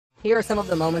Here are some of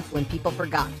the moments when people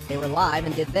forgot they were live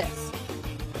and did this.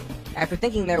 After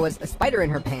thinking there was a spider in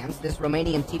her pants, this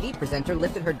Romanian TV presenter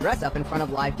lifted her dress up in front of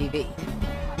live TV.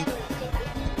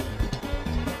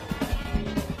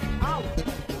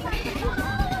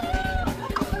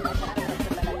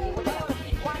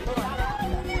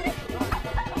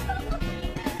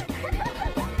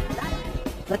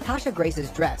 Latasha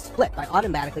Grace's dress split by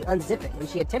automatically unzipping when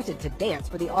she attempted to dance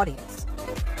for the audience.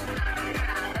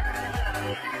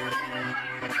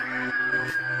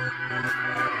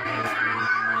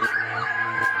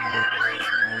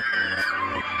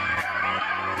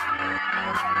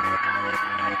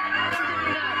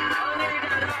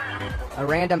 A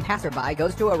random passerby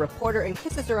goes to a reporter and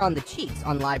kisses her on the cheeks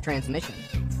on live transmission.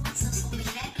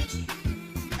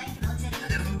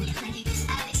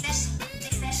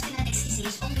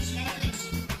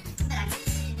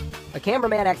 A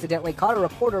cameraman accidentally caught a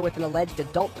reporter with an alleged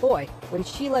adult toy when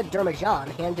Sheila Dermajan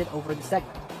handed over the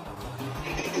segment.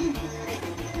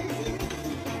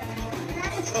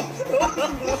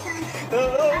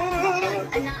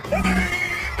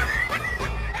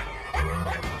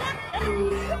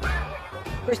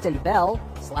 Kristen Bell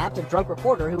slapped a drunk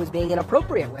reporter who was being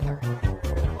inappropriate with her.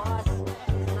 Boss,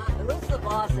 who's the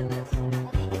boss in this?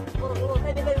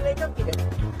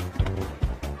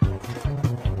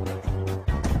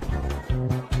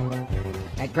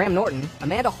 At Graham Norton,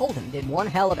 Amanda Holden did one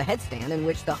hell of a headstand in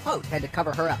which the host had to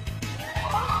cover her up.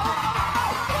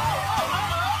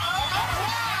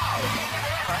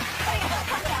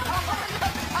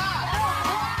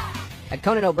 At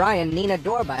Conan O'Brien, Nina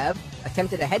Dorbaev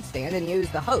attempted a headstand and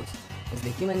used the host as the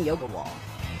human yoga wall.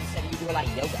 You said you do a lot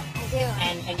of yoga. I do.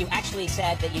 And you actually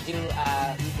said that you do,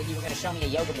 that you were going to show me a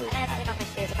yoga move. I have to take off my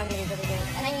shoes if I'm going to do really good.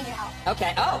 And I need your help.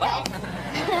 Okay. Oh, well.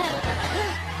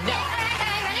 No.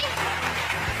 Alright, ready?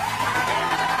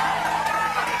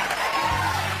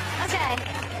 Okay.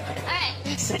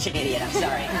 Alright. Such an idiot. I'm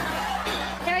sorry.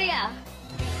 There we go.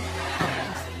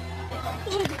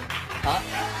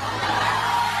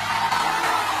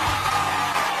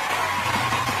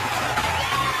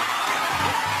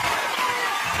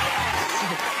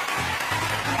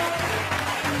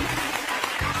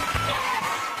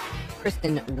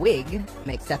 Kristen Wiig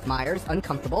makes Seth Meyers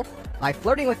uncomfortable by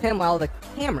flirting with him while the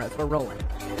cameras were rolling.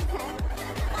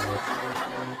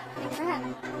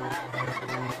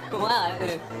 Well,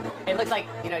 it looks like,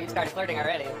 you started flirting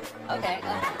already. Okay.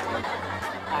 All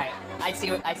right. I see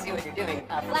what you're doing.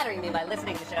 Flattering me by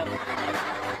listening to the show.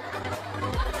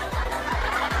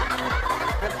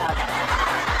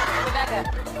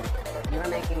 Rebecca, you are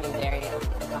making me very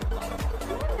uncomfortable.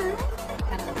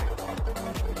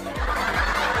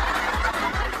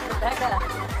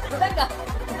 Rebecca,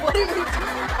 what are you doing?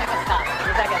 Rebecca, stop.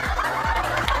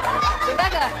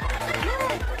 Rebecca.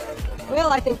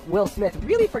 Well, I think Will Smith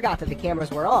really forgot that the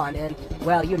cameras were on, and,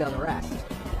 well, you know the rest.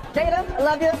 Jada, I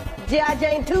love you. G.I.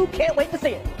 Jane 2, can't wait to see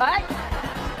it. All right?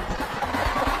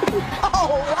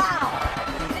 Oh, wow.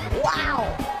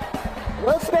 Wow.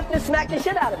 Will Smith just smacked the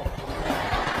shit out of me.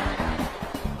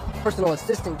 Personal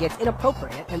assistant gets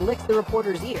inappropriate and licks the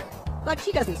reporter's ear, but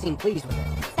she doesn't seem pleased with it.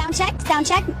 Sound check, sound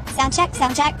check, sound check,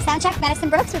 sound check, sound check. Madison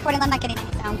Brooks reporting I'm not getting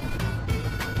any sound.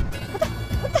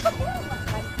 What the hell?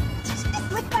 Did you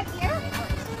just lick my ear?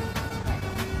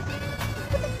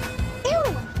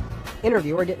 Ew!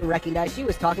 Interviewer didn't recognize she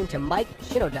was talking to Mike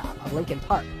Shinodab of Linkin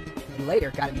Park, and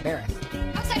later got embarrassed.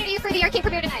 How excited are you for the arcade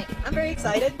premiere tonight? I'm very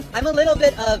excited. I'm a little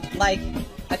bit of, I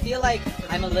feel like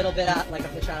I'm a little bit like a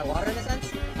fish out of water in a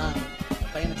sense, but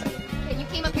I am excited. Okay, you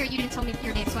came up here, you didn't tell me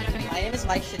your name, so I don't know your My name is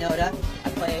Mike Shinoda. I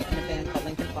play in a band called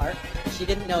Linkin Park. She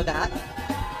didn't know that.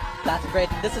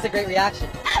 This is a great reaction.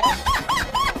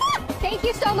 Thank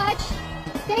you so much.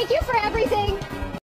 Thank you for everything.